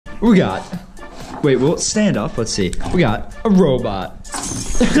We got. Wait, we'll stand up. Let's see. We got a robot.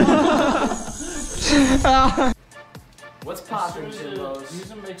 What's poppin',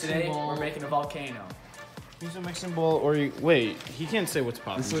 Jimbos? Today we're making a volcano. Use a mixing bowl or you wait. He can't say what's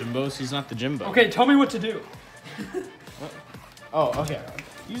poppin', Jimbos. He's not the Jimbo. Okay, tell me what to do. Oh, okay.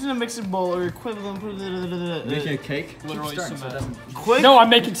 Using a mixing bowl or equivalent. Making a cake? Literally cement. Quick. No, I'm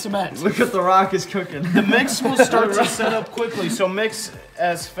making cement. Look at the rock is cooking. The mix will start to set up quickly, so mix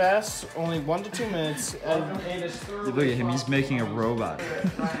as fast, only 1 to 2 minutes. Look at him, he's making a robot.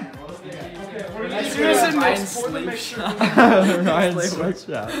 As soon as it mix, Ryan's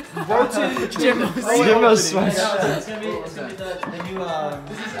sweatshop. Jimbo's sweatshop. It's gonna be the new,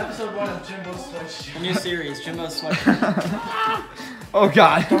 this is episode 1 of Jimbo's Sweatshop. A new series, Jimbo's Sweatshop. Oh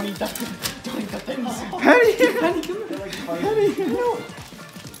god. Don't eat that. Don't eat that thing. Penny! Penny, come here. Penny, no.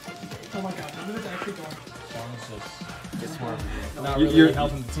 Oh my god, look at that actually going. It's more. Not really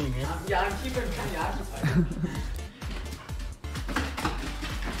helping the team here. Yeah, I'm keeping Penny occupied.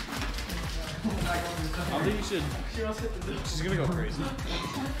 I think you should. She's gonna go crazy.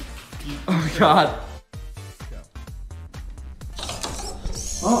 Oh god.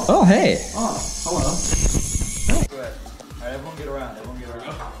 Oh hey. Oh, hello. Alright, everyone get around. Everyone get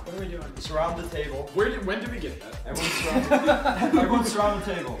around. What are we doing? Surround the table. When did we get that? Everyone surround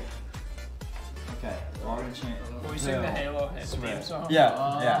the table. Okay, we're all gonna chant. Will we sing the Halo theme song?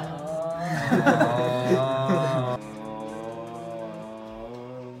 Yeah, yeah.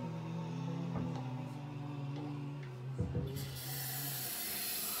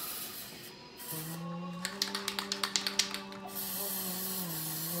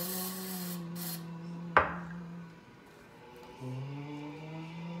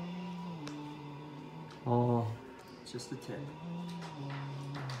 Oh, just the tip.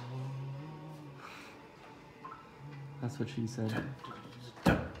 That's what she said.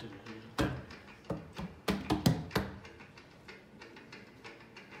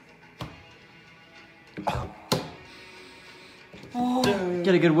 Oh.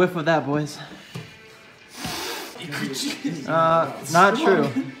 Get a good whiff of that, boys. Not true.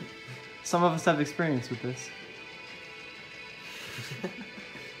 Some of us have experience with this.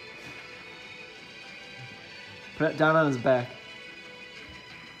 Put it down on his back.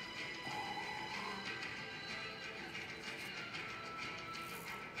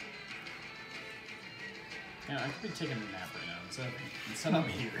 Yeah, I could be taking a nap right now instead of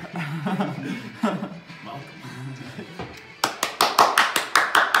here. Welcome.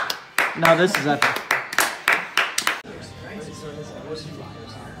 Now this is epic.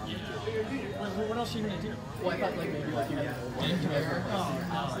 What else are you gonna do? Well, I thought like maybe like you had a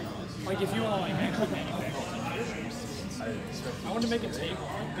like if you want to like actually manufacture. I want to make a table.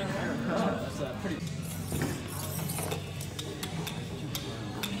 That's pretty.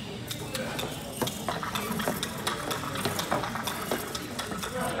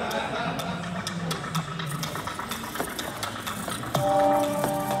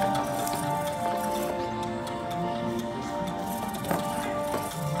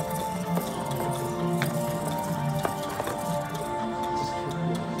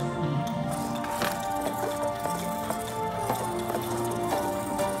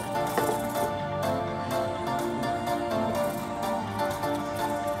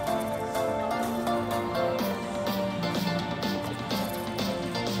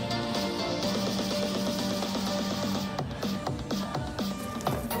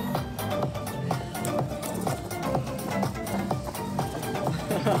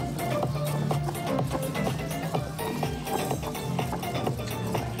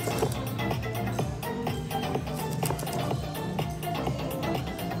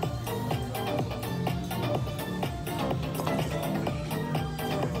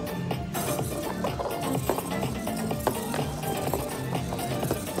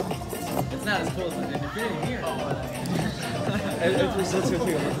 It's not as cool as if you're in here. Let's go take a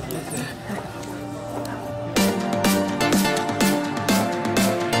look.